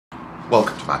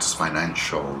Welcome to Matters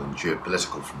Financial and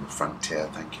Geopolitical from the Frontier.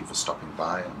 Thank you for stopping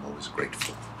by. I'm always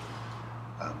grateful.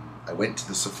 I went to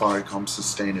the Safaricom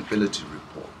Sustainability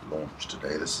Report launch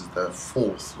today. This is their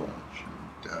fourth launch,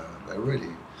 and they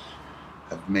really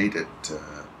have made it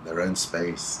their own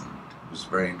space, and it was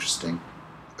very interesting.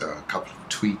 A couple of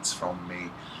tweets from me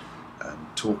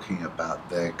talking about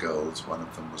their goals. One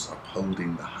of them was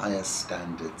upholding the highest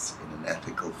standards in an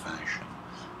ethical fashion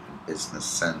and business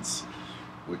sense.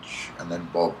 And then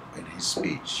Bob, in his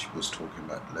speech, was talking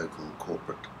about local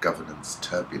corporate governance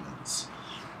turbulence,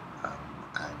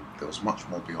 and there was much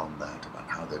more beyond that about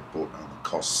how they've brought down the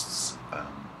costs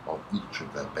of each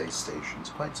of their base stations,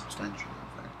 quite substantially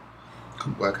in fact.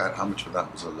 Couldn't work out how much of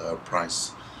that was a lower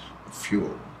price of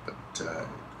fuel, but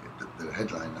the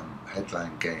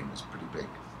headline gain was pretty big.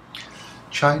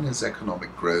 China's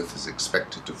economic growth is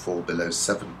expected to fall below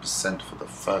 7% for the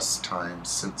first time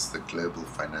since the global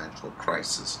financial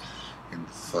crisis in the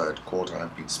third quarter.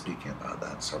 I've been speaking about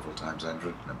that several times and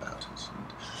written about it,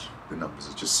 and the numbers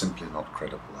are just simply not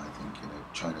credible. I think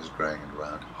China's growing at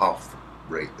around half the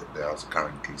rate that they are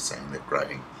currently saying they're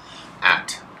growing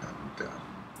at, and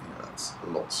that's a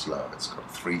lot slower. It's got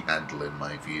a 3 handle in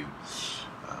my view,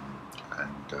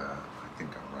 and I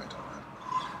think I'm right on that.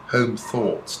 Home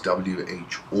Thoughts,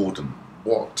 W.H. Auden.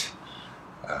 What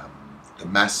the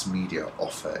mass media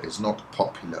offer is not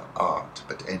popular art,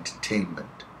 but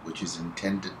entertainment, which is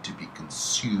intended to be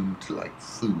consumed like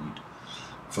food,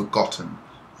 forgotten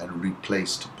and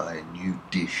replaced by a new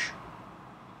dish.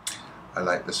 I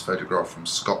like this photograph from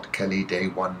Scott Kelly, day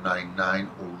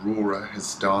 199. Aurora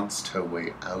has danced her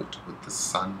way out with the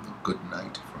sun. Good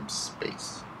night from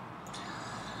space.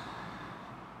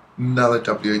 Another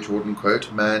W.H. Auden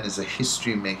quote: man is a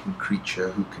history-making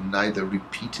creature who can neither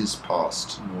repeat his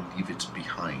past nor leave it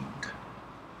behind.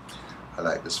 I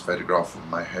like this photograph of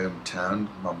my hometown,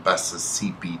 Mombasa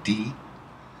CBD,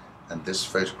 and this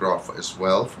photograph as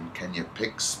well from Kenya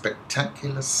Pics.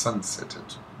 Spectacular sunset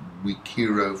at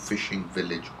Wikiro fishing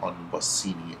village on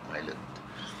Wasini Island.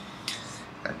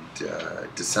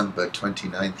 And December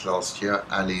 29th last year,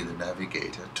 Ali the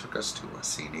navigator took us to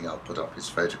Wasini. I'll put up his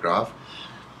photograph.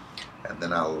 And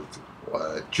then I'll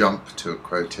jump to a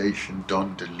quotation,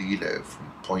 Don DeLillo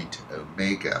from Point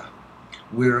Omega.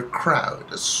 We're a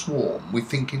crowd, a swarm. We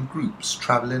think in groups,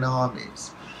 travel in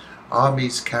armies.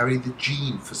 Armies carry the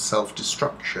gene for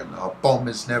self-destruction. Our bomb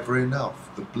is never enough.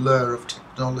 The blur of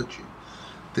technology.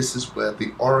 This is where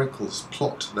the oracles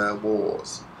plot their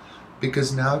wars.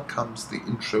 Because now comes the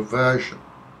introversion.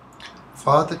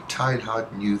 Father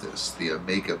Teilhard knew this, the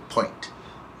Omega point,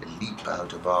 a leap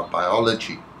out of our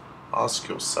biology. Ask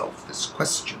yourself this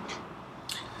question: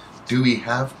 do we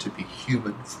have to be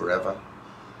human forever?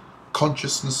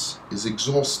 Consciousness is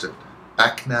exhausted.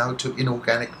 Back now to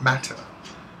inorganic matter.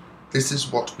 This is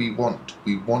what we want.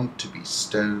 We want to be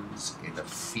stones in a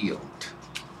field.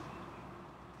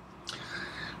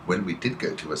 When we did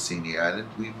go to Wasini Island,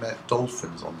 we met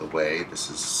dolphins on the way. This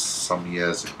is some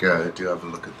years ago. Do have a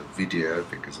look at the video,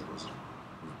 because we've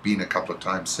been a couple of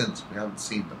times since. We haven't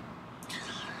seen them.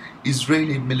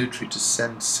 Israeli military to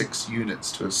send 6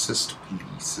 units to assist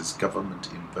police as government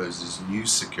imposes new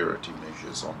security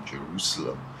measures on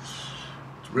Jerusalem.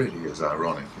 It really is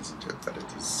ironic, isn't it, that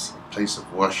it is a place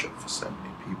of worship for so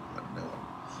many people and no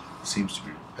one seems to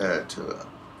be prepared to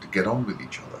get on with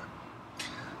each other.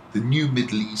 The new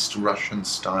Middle East Russian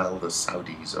style, the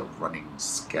Saudis are running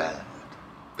scared.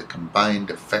 The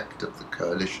combined effect of the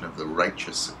coalition of the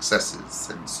righteous successes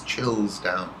sends chills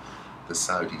down the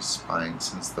Saudi spine,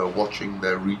 since they're watching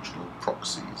their regional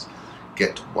proxies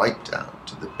get wiped out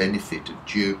to the benefit of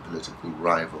geopolitical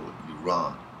rival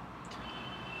Iran.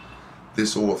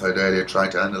 This author had earlier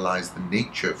tried to analyze the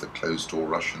nature of the closed-door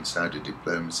Russian-Saudi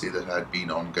diplomacy that had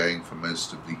been ongoing for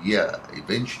most of the year,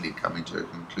 eventually coming to a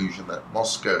conclusion that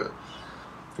Moscow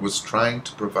was trying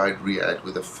to provide Riyadh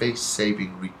with a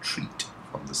face-saving retreat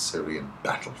from the Syrian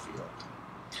battlefield.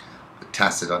 The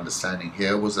tacit understanding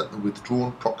here was that the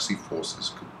withdrawn proxy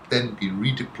forces could then be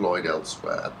redeployed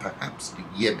elsewhere, perhaps to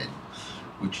Yemen,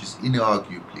 which is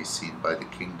inarguably seen by the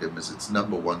kingdom as its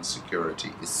 #1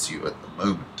 security issue at the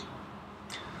moment.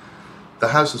 The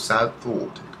House of Saud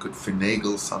thought it could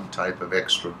finagle some type of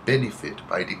extra benefit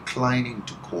by declining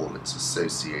to call its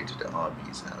associated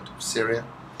armies out of Syria,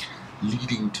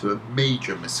 leading to a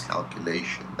major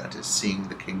miscalculation that is seeing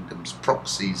the kingdom's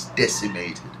proxies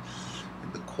decimated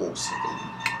in the course of a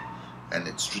week, and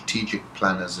its strategic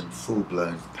planners in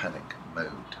full-blown panic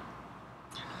mode.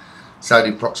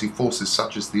 Saudi proxy forces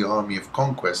such as the Army of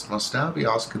Conquest must now be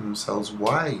asking themselves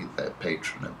why their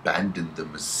patron abandoned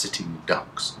them as sitting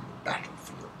ducks on the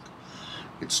battlefield.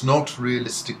 It's not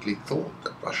realistically thought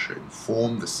that Russia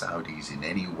informed the Saudis in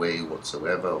any way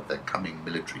whatsoever of their coming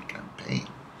military campaign.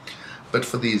 But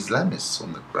for the Islamists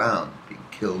on the ground being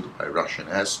killed by Russian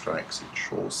airstrikes, it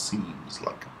sure seems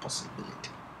like a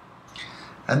possibility.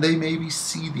 And they may be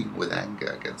seething with anger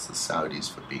against the Saudis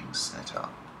for being set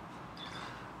up.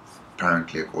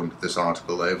 Apparently, according to this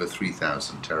article, over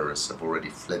 3,000 terrorists have already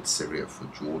fled Syria for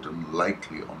Jordan,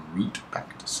 likely en route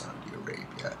back to Saudi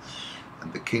Arabia.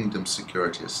 And the kingdom's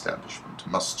security establishment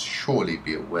must surely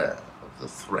be aware of the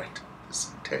threat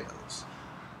this entails.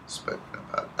 Spoken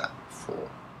about that before.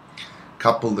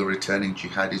 Couple the returning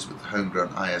jihadis with homegrown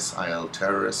ISIL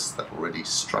terrorists that already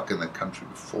struck in the country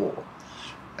before,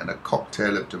 and a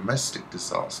cocktail of domestic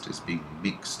disasters being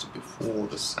mixed before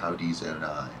the Saudis' own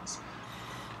eyes.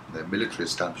 Their military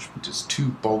establishment is too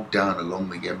bogged down along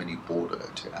the Yemeni border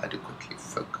to adequately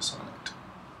focus on it.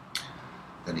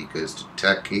 Then he goes to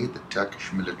Turkey. The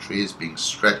Turkish military is being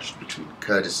stretched between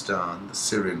Kurdistan, the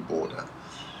Syrian border,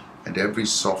 and every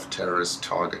soft terrorist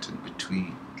target in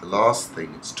between. The last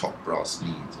thing its top brass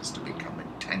needs is to become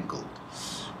entangled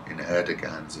in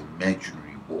Erdogan's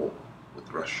imaginary war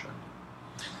with Russia.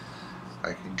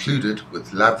 I concluded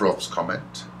with Lavrov's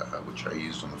comment, which I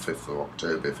used on the 5th of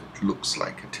October, if it looks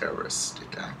like a terrorist,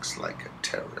 it acts like a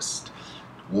terrorist,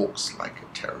 it walks like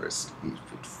a terrorist,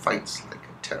 if it fights like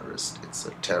a terrorist, it's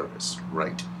a terrorist,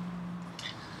 right?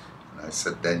 And I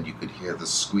said then you could hear the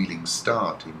squealing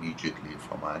start immediately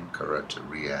from Ankara to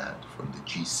Riyadh, from the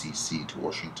GCC to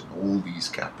Washington. All these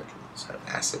capitals have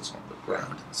assets on the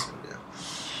ground in Syria.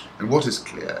 And what is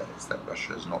clear is that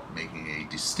Russia is not making a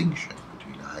distinction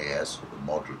between IS or the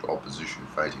moderate opposition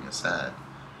fighting Assad,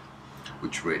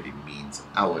 which really means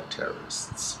our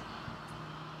terrorists.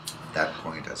 At that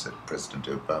point, I said President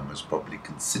Obama is probably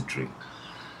considering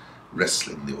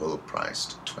wrestling the oil price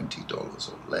to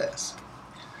 $20 or less.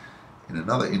 In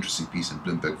another interesting piece in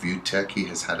Bloomberg View, Turkey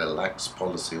has had a lax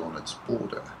policy on its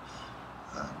border.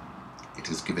 It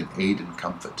has given aid and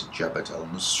comfort to Jabhat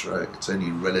al-Nusra. It's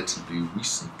only relatively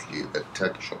recently that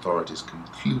Turkish authorities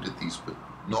concluded these were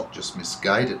not just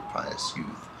misguided pious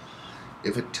youth.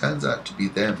 If it turns out to be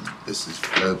them, this is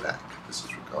blowback. This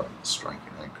is regarding the strike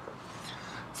in Ankara.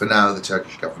 For now, the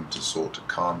Turkish government has sought to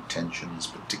calm tensions,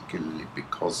 particularly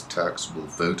because Turks will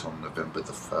vote on November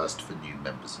the 1st for new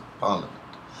members of parliament.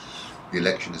 The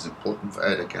election is important for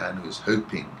Erdogan, who is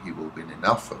hoping he will win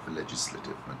enough of a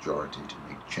legislative majority to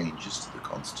make changes to the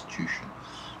constitution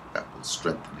that will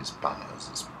strengthen his powers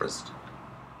as president.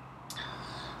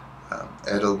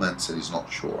 Erdogan said he's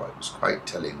not sure. It was quite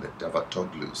telling that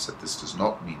Davutoglu said this does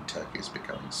not mean Turkey is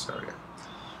becoming Syria.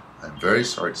 I'm very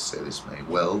sorry to say this may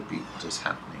well be what is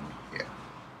happening here.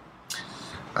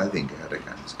 I think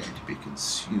Erdogan is going to be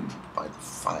consumed by the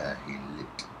fire he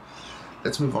lit.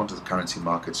 Let's move on to the currency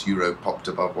markets. Euro popped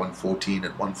above 114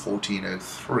 at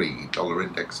 114.03. Dollar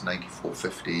index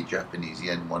 94.50. Japanese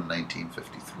yen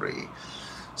 119.53.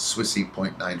 Swissy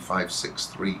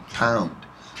 0.9563. Pound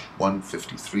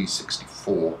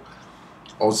 153.64.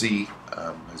 Aussie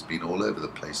has been all over the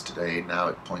place today, now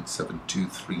at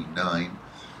 0.7239.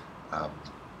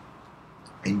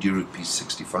 India rupee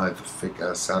 65 the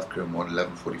figure. South Korean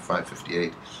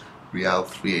 111.45.58. Rial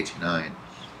 389.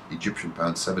 Egyptian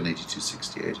pound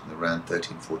 782.68 and the rand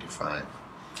 13.45.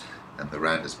 And the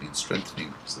rand has been strengthening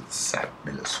because of the Sad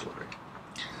Miller story.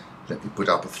 Let me put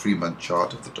up a 3-month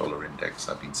chart of the dollar index.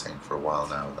 I've been saying for a while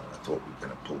now that I thought we were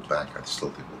going to pull back. I still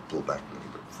think we'll pull back a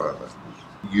little bit further.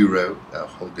 Euro,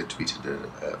 Holger tweeted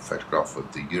a photograph of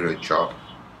the euro chart.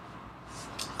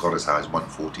 Got as high as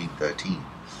 114.13.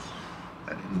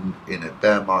 And in a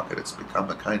bear market, it's become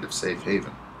a kind of safe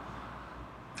haven.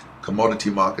 Commodity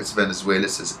markets, Venezuela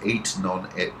says 8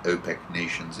 non-OPEC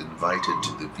nations invited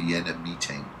to the Vienna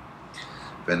meeting.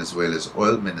 Venezuela's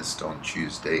oil minister on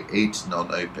Tuesday, 8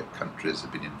 non-OPEC countries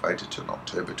have been invited to an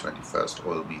October 21st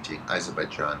oil meeting: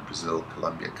 Azerbaijan, Brazil,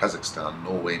 Colombia, Kazakhstan,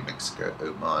 Norway, Mexico,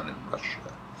 Oman and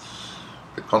Russia.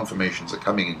 The confirmations are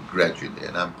coming in gradually,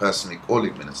 and I'm personally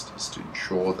calling ministers to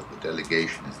ensure that the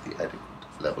delegation is the adequate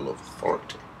level of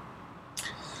authority.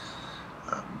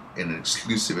 In an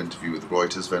exclusive interview with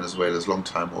Reuters, Venezuela's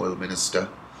longtime oil minister,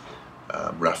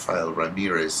 Rafael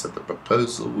Ramirez, said the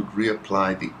proposal would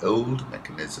reapply the old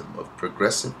mechanism of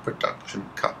progressive production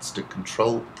cuts to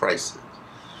control prices,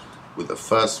 with a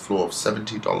first floor of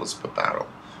 $70 per barrel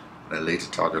and a later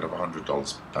target of $100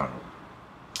 per barrel.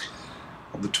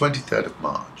 On the 23rd of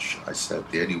March, I said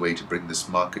the only way to bring this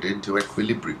market into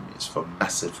equilibrium is for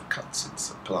massive cuts in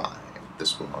supply.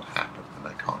 This will not happen, and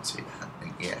I can't see it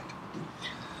happening yet.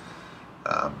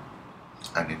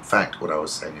 And in fact, what I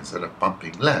was saying, instead of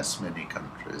pumping less, many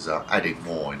countries are adding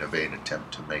more in a vain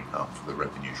attempt to make up for the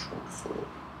revenue shortfall.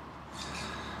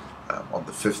 On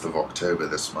the 5th of October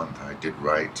this month, I did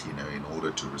write, in order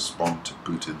to respond to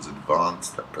Putin's advance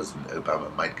that President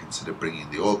Obama might consider bringing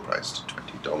the oil price to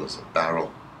 $20 a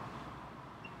barrel.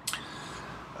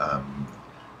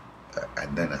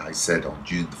 And then I said on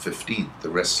June the 15th, the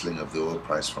wrestling of the oil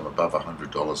price from above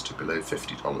 $100 to below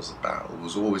 $50 a barrel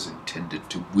was always intended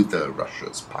to wither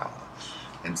Russia's power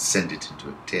and send it into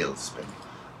a tailspin,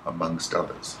 amongst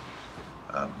others.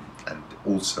 And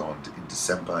also in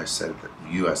December I said that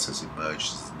the US has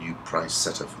emerged as the new price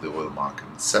setter for the oil market,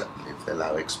 and certainly if they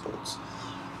allow exports,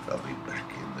 they'll be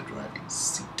back in the driving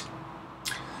seat.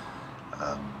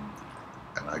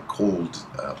 And I called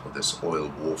for this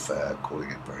oil warfare,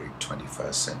 calling it very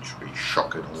 21st century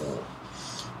shock and awe,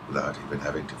 without even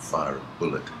having to fire a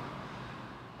bullet.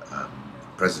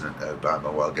 President Obama,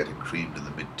 while getting creamed in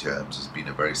the midterms, has been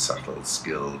a very subtle,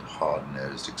 skilled,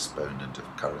 hard-nosed exponent of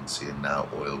currency and now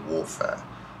oil warfare.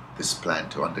 This plan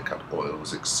to undercut oil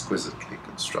was exquisitely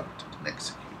constructed and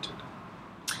executed.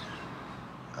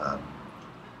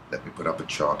 Let me put up a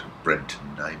chart of Brent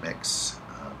and NYMEX,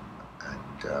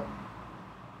 and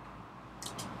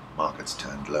markets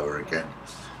turned lower again,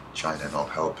 China not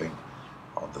helping.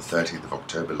 On the 30th of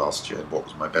October last year, what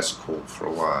was my best call for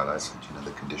a while, I said,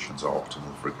 the conditions are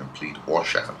optimal for a complete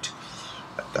washout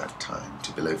at that time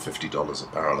to below $50 a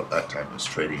barrel. At that time it was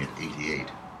trading at 88.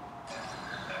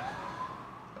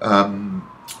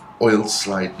 Oil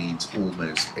slide means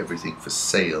almost everything for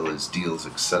sale as deals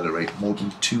accelerate. More than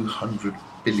 $200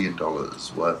 billion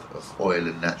worth of oil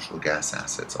and natural gas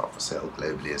assets are for sale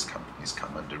globally as companies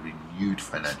come under renewed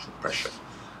financial pressure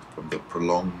from the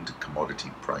prolonged commodity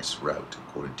price rout,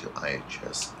 according to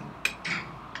IHS Inc.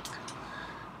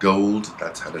 Gold,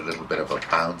 that's had a little bit of a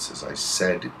bounce, as I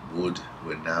said it would.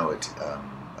 We're now at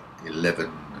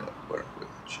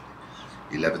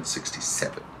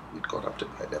 1167. We'd got up to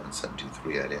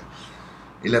 1173 earlier.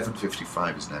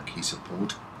 1155 is now key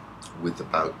support, with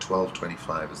about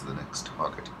 1225 as the next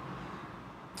target.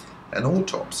 An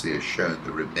autopsy has shown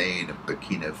the remains of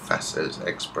Burkina Faso's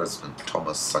ex-president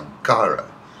Thomas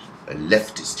Sankara, a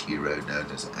leftist hero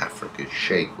known as Africa's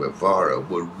Che Guevara,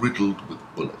 were riddled with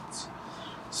bullets,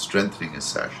 strengthening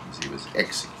assertions he was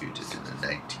executed in a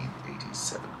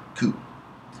 1987 coup.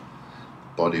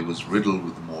 The body was riddled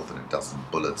with more than a dozen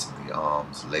bullets in the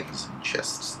arms, legs and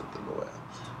chests, said the lawyer,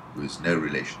 who is no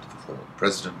relation to the former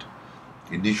president.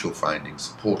 Initial findings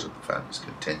supported the family's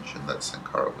contention that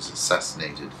Sankara was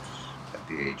assassinated at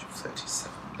the age of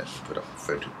 37. Let me put up a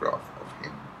photograph of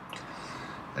him.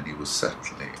 And he was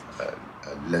certainly a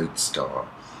lodestar,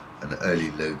 an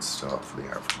early lodestar for the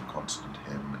African continent,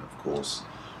 him, and of course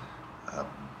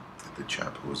the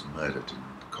chap who was murdered in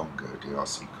Congo,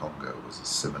 DRC Congo, was a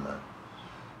similar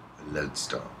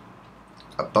lodestar.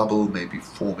 A bubble may be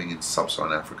forming in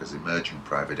sub-Saharan Africa's emerging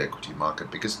private equity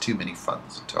market because too many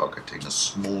funds are targeting a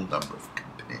small number of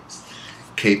companies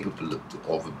capable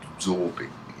of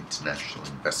absorbing international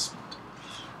investment.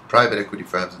 Private equity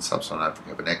firms in sub-Saharan Africa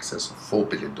have an excess of $4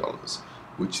 billion,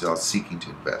 which they are seeking to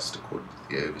invest, according to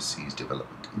the Overseas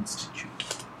Development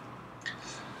Institute.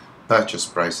 Purchase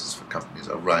prices for companies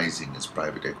are rising as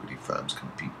private equity firms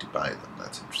compete to buy them.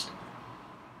 That's interesting.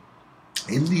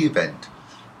 In the event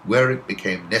where it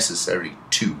became necessary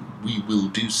to, we will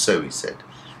do so, he said.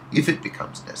 If it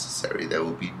becomes necessary, there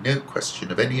will be no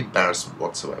question of any embarrassment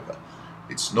whatsoever.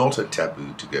 It's not a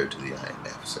taboo to go to the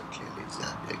IMF, so clearly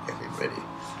Zambia getting ready.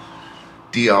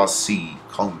 DRC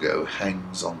Congo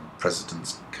hangs on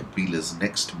President Kabila's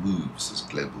next moves as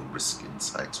Global Risk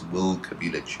Insights. Will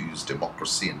Kabila choose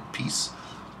democracy and peace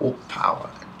or power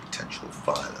and potential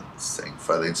violence, saying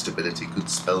further instability could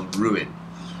spell ruin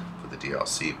for the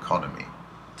DRC economy.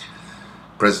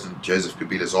 President Joseph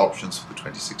Kabila's options for the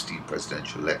 2016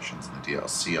 presidential elections in the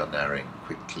DRC are narrowing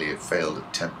quickly. A failed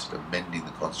attempt at amending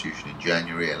the constitution in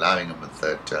January, allowing him a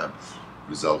third term,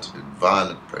 resulted in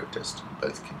violent protests in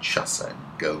both Kinshasa and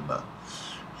Goma,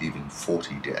 leaving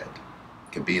 40 dead.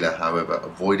 Kabila, however,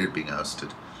 avoided being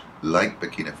ousted, like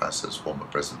Burkina Faso's former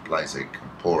president Blaise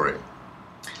Compaoré,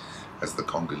 as the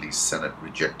Congolese Senate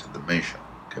rejected the measure.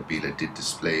 Kabila did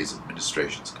display his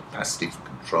administration's capacity for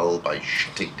control by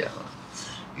shutting down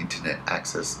internet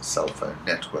access and cell phone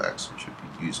networks, which had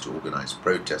been used to organize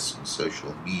protests on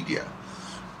social media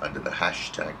under the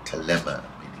hashtag Telema,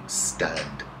 meaning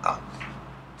stand up.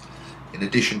 In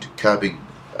addition to curbing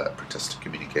protester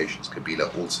communications,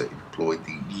 Kabila also employed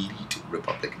the elite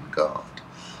Republican Guard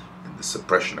in the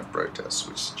suppression of protests,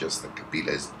 which suggests that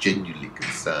Kabila is genuinely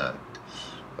concerned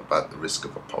about the risk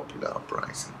of a popular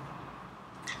uprising.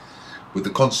 With the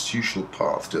constitutional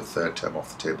path to a third term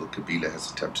off the table, Kabila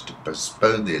has attempted to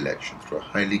postpone the election through a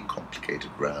highly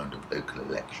complicated round of local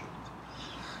elections.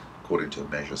 According to a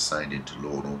measure signed into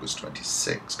law on August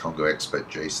 26, Congo expert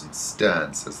Jason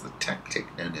Stern says the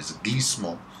tactic known as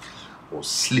glissement or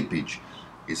slippage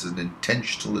is an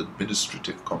intentional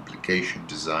administrative complication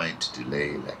designed to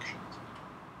delay elections.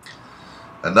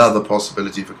 Another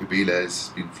possibility for Kabila has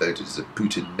been floated as a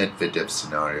Putin-Medvedev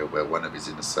scenario where one of his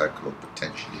inner circle, or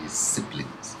potentially his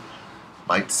siblings,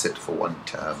 might sit for one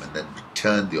term and then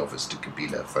return the office to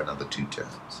Kabila for another 2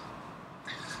 terms.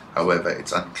 However,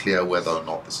 it's unclear whether or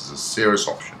not this is a serious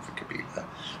option for Kabila,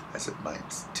 as it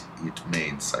may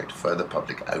incite further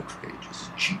public outrage as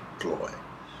a cheap ploy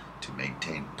to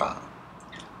maintain power.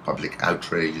 Public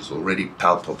outrage is already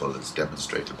palpable, as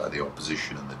demonstrated by the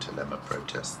opposition and the Telema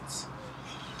protests.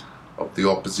 Of the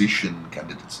opposition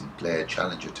candidates in play, a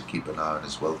challenger to keep an eye on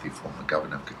is wealthy former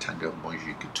governor of Katanga,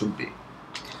 Moise Katumbi.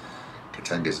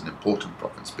 Katanga is an important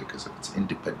province because of its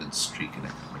independent streak and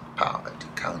economic power. It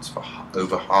accounts for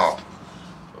over half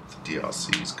of the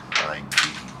DRC's combined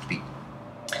GDP.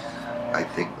 I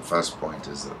think the first point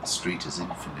is that the street is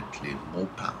infinitely more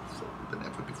powerful than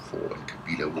ever before, and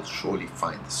Kabila will surely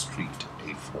find the street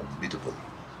a formidable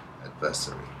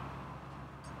adversary.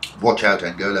 Watch out,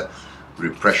 Angola.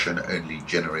 Repression only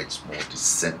generates more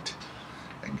dissent.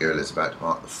 Angola is about to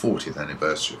mark the 40th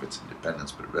anniversary of its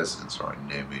independence, but residents are in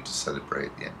no mood to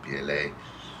celebrate. The MPLA,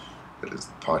 that is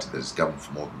the party that has governed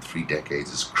for more than 3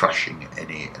 decades, is crushing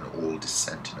any and all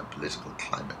dissent in a political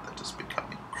climate that has become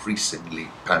increasingly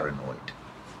paranoid.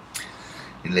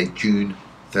 In late June,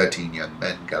 13 young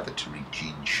men gathered to read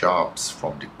Jean Sharp's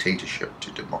From Dictatorship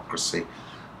to Democracy,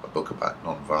 a book about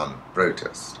non-violent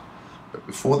protest. But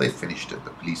before they finished it,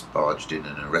 the police barged in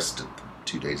and arrested them.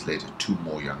 2 days later, 2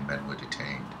 more young men were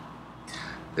detained.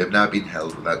 They have now been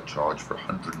held without charge for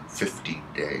 115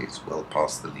 days, well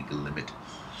past the legal limit,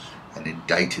 and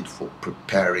indicted for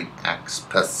preparing acts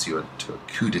pursuant to a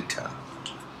coup d'etat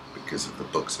because of the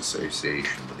book's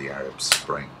association with the Arab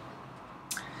Spring.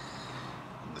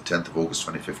 On the 10th of August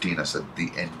 2015, I said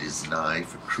the end is nigh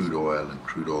for crude oil and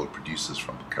crude oil producers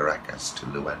from Caracas to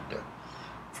Luanda,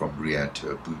 from Riyadh to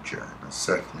Abuja, and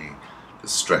certainly the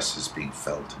stress is being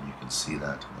felt, and you can see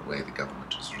that in the way the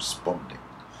government is responding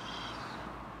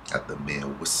at the mere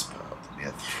whisper, the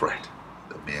mere threat,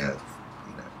 the mere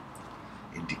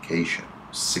indication,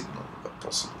 signal of a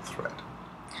possible threat.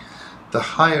 The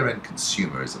higher end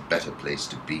consumer is a better place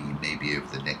to be. Maybe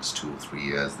over the next 2 or 3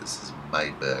 years, this is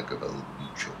Mayberg of Old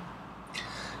Mutual.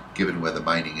 Given where the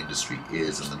mining industry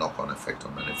is and the knock-on effect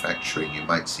on manufacturing, you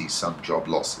might see some job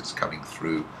losses coming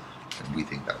through, and we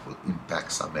think that will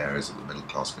impact some areas of the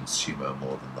middle-class consumer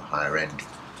more than the higher end.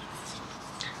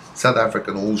 South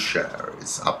African all share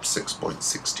is up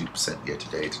 6.62% year to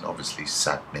date, and obviously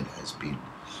SATMIN has been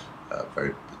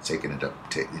taken it up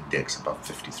to index above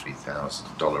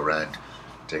 53,000 dollar rand.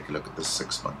 Take a look at the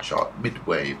 6-month chart,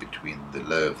 midway between the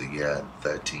low of the year and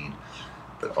 13.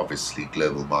 But obviously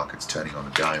global markets turning on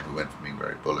a dime. We went from being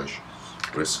very bullish,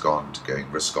 risk on, to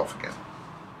going risk off again.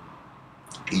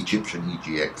 Egyptian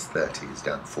EGX 30 is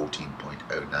down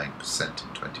 14.09%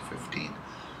 in 2015.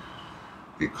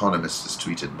 The Economist has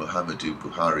tweeted Muhammadu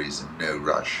Buhari is in no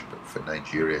rush, but for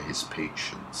Nigeria his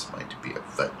patience might be a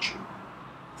virtue.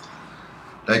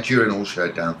 Nigerian all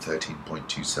share down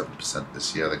 13.27%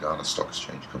 this year. The Ghana Stock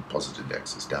Exchange Composite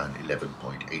Index is down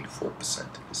 11.84%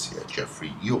 this year.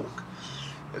 Jeffrey York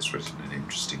has written an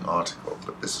interesting article,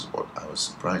 but this is what I was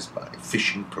surprised by.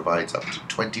 Fishing provides up to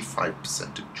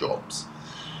 25% of jobs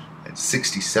and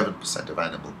 67% of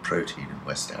animal protein in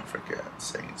West Africa,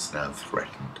 saying it's now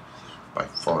threatened by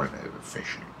foreign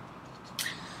overfishing.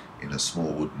 In a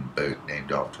small wooden boat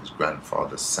named after his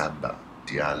grandfather, Samba,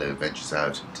 Diallo ventures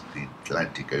out into the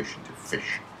Atlantic Ocean to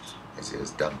fish, as he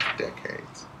has done for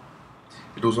decades.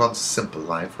 It was once a simple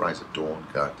life: rise at dawn,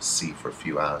 go out to sea for a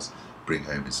few hours, bring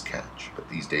home his catch. But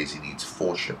these days he needs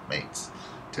 4 shipmates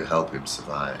to help him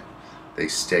survive. They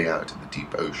stay out in the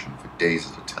deep ocean for days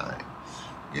at a time,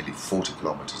 nearly 40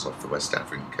 kilometers off the West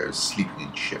African coast, sleeping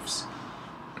in shifts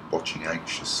and watching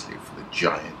anxiously for the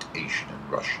giant Asian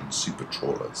and Russian super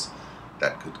trawlers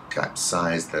that could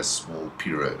capsize their small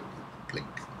pirogue in the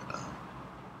blink of an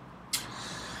eye.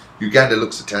 Uganda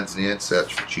looks at Tanzania in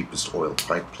search for cheapest oil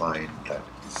pipeline.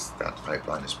 That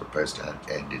pipeline is proposed to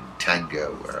end in Tanga,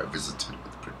 where I visited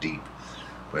with Pradeep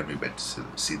when we went to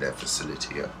see their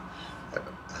facility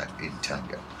in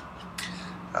Tanga.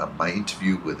 My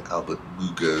interview with Albert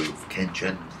Mugo of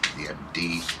Kenchen, the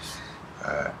MD,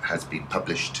 has been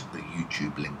published. The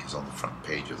YouTube link is on the front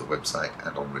page of the website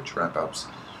and on Rich Wrap-Ups.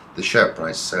 The share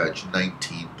price surged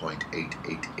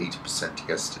 19.888%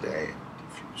 yesterday.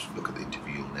 If you look at the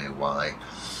interview, you'll know why.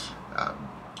 Um,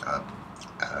 um,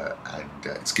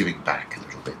 it's giving back a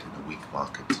little bit in a weak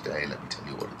market today. Let me tell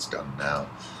you what it's done now.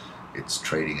 It's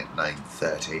trading at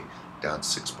 9.30, down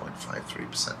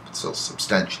 6.53%, but still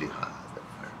substantially higher than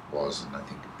where it was. And I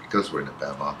think because we're in a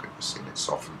bear market, we're seeing it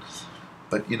soften.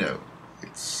 But you know,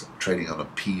 it's trading on a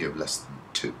P of less than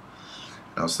 2. And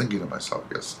I was thinking to myself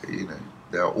yesterday, you know,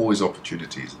 there are always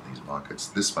opportunities in these markets.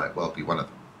 This might well be one of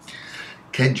them.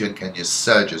 Kenya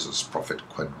surges as profit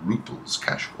quadruples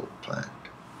cash flow planned.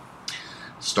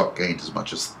 Stock gained as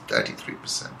much as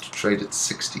 33%, traded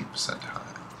 16% higher.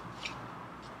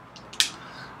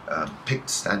 Picked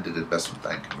Standard Investment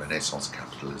Bank and Renaissance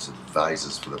Capital as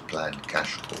advisors for the planned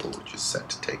cash call, which is set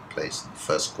to take place in the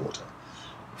first quarter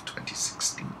of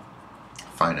 2016.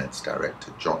 Finance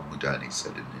Director John Mudani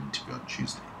said in an interview on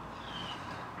Tuesday.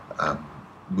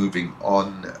 Moving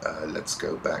on, let's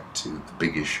go back to the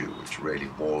big issue, which really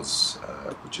was,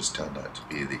 which has turned out to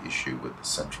be the issue with the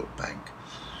central bank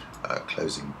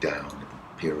closing down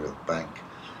Imperial Bank.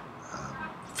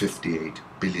 58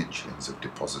 billion shillings of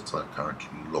deposits are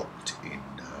currently locked in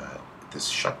this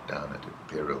shutdown at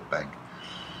Imperial Bank.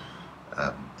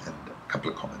 And a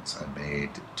couple of comments I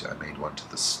made one to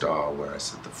the Star where I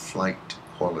said the flight to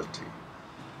quality,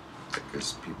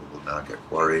 because people will now get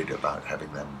worried about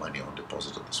having their money on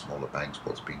deposit at the smaller banks,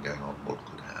 what's been going on, what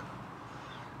could happen.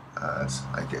 So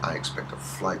I expect a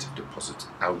flight of deposits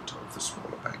out of the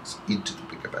smaller banks into the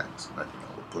bigger banks, and I think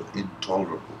that will put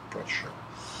intolerable pressure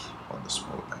on the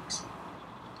smaller banks.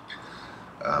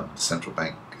 The Central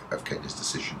Bank of Kenya's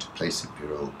decision to place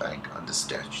Imperial Bank under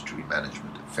statutory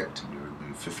management effectively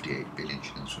removed 58 billion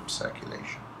shillings from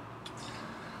circulation.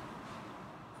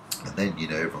 And then, you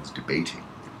know, everyone's debating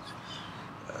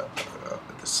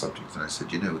the subject, and I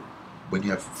said, you know, when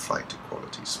you have flight to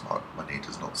quality, smart money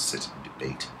does not sit and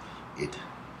debate, it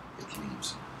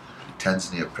leaves.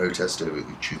 Tanzania protest over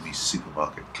Uchumi's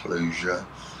supermarket closure.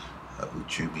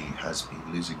 Uchumi has been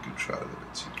losing control of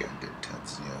its Ugandan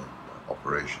Tanzania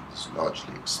operations,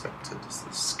 largely expected as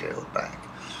they scale back.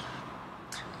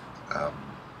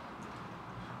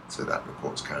 So that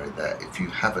report's carried there. If you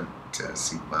haven't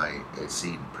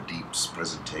seen Pradeep's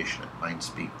presentation at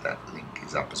Mindspeak, that link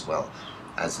is up as well,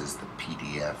 as is the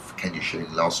PDF. Kenya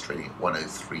shilling last trading at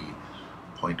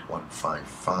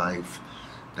 103.155.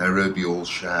 Nairobi all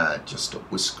share just a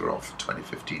whisker off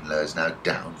 2015 lows, now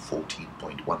down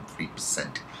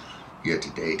 14.13% year to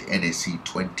date. NSE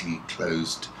 20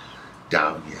 closed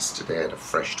down yesterday at a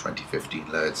fresh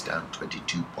 2015 low. It's down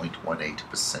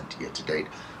 22.18% year to date.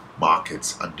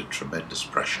 Markets under tremendous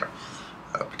pressure,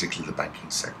 particularly the banking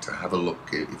sector. Have a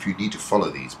look. If you need to follow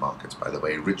these markets, by the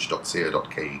way,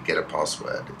 rich.co.ke, get a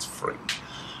password, it's free.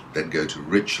 Then go to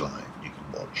Rich Live, you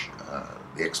can watch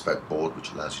the expert board,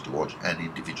 which allows you to watch an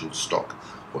individual stock,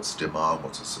 what's the demand,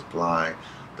 what's the supply,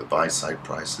 the buy side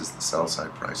prices, the sell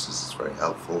side prices. It's very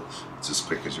helpful. It's as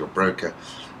quick as your broker.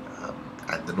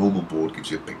 And the normal board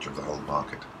gives you a picture of the whole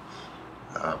market.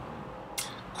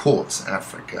 Quartz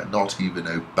Africa, not even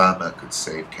Obama could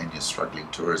save Kenya's struggling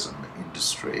tourism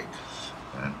industry,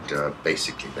 and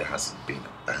basically there hasn't been a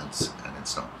bounce, and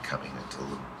it's not coming until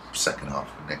the second half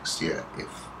of next year,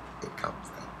 if it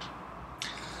comes then.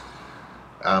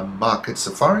 Market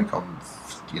Safaricom,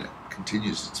 you know,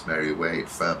 continues its merry way. It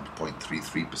firmed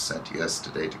 0.33%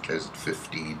 yesterday to close at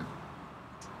 15.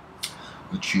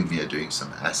 Uchumi are doing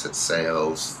some asset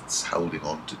sales. It's holding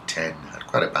on to 10. Had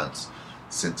quite a bounce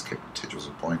since Kiprotich was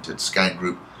appointed. Scan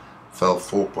Group fell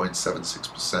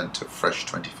 4.76% to a fresh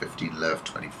 2015 low of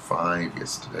 25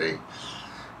 yesterday.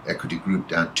 Equity Group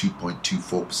down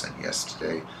 2.24%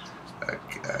 yesterday.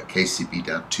 KCB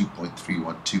down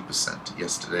 2.312%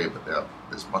 yesterday, but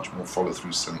there's much more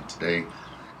follow-through selling today.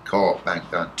 Co-op Bank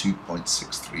down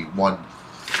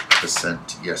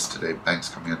 2.631% yesterday. Banks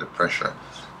coming under pressure.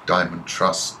 Diamond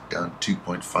Trust down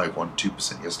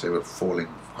 2.512% yesterday, but falling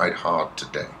quite hard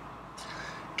today.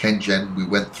 KenGen, we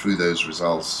went through those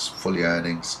results, fully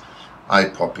earnings,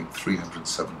 eye-popping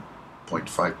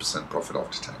 307.5% profit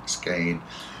after tax gain.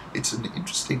 It's an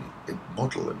interesting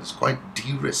model, and it's quite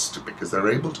de-risked because they're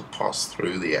able to pass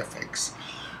through the FX.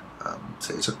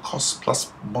 So it's a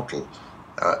cost-plus model,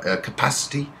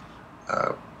 capacity,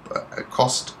 a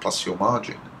cost plus your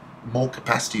margin. The more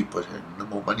capacity you put in, the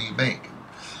more money you make.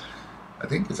 I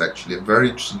think it's actually a very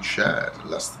interesting share at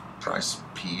less than price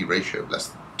PE ratio of less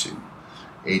than 2.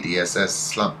 ADSS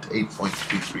slumped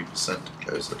 8.33%,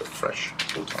 closed at a fresh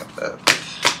all-time low.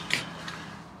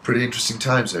 Pretty interesting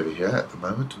times over here at the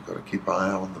moment. We've got to keep our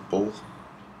eye on the ball.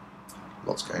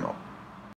 Lots going on.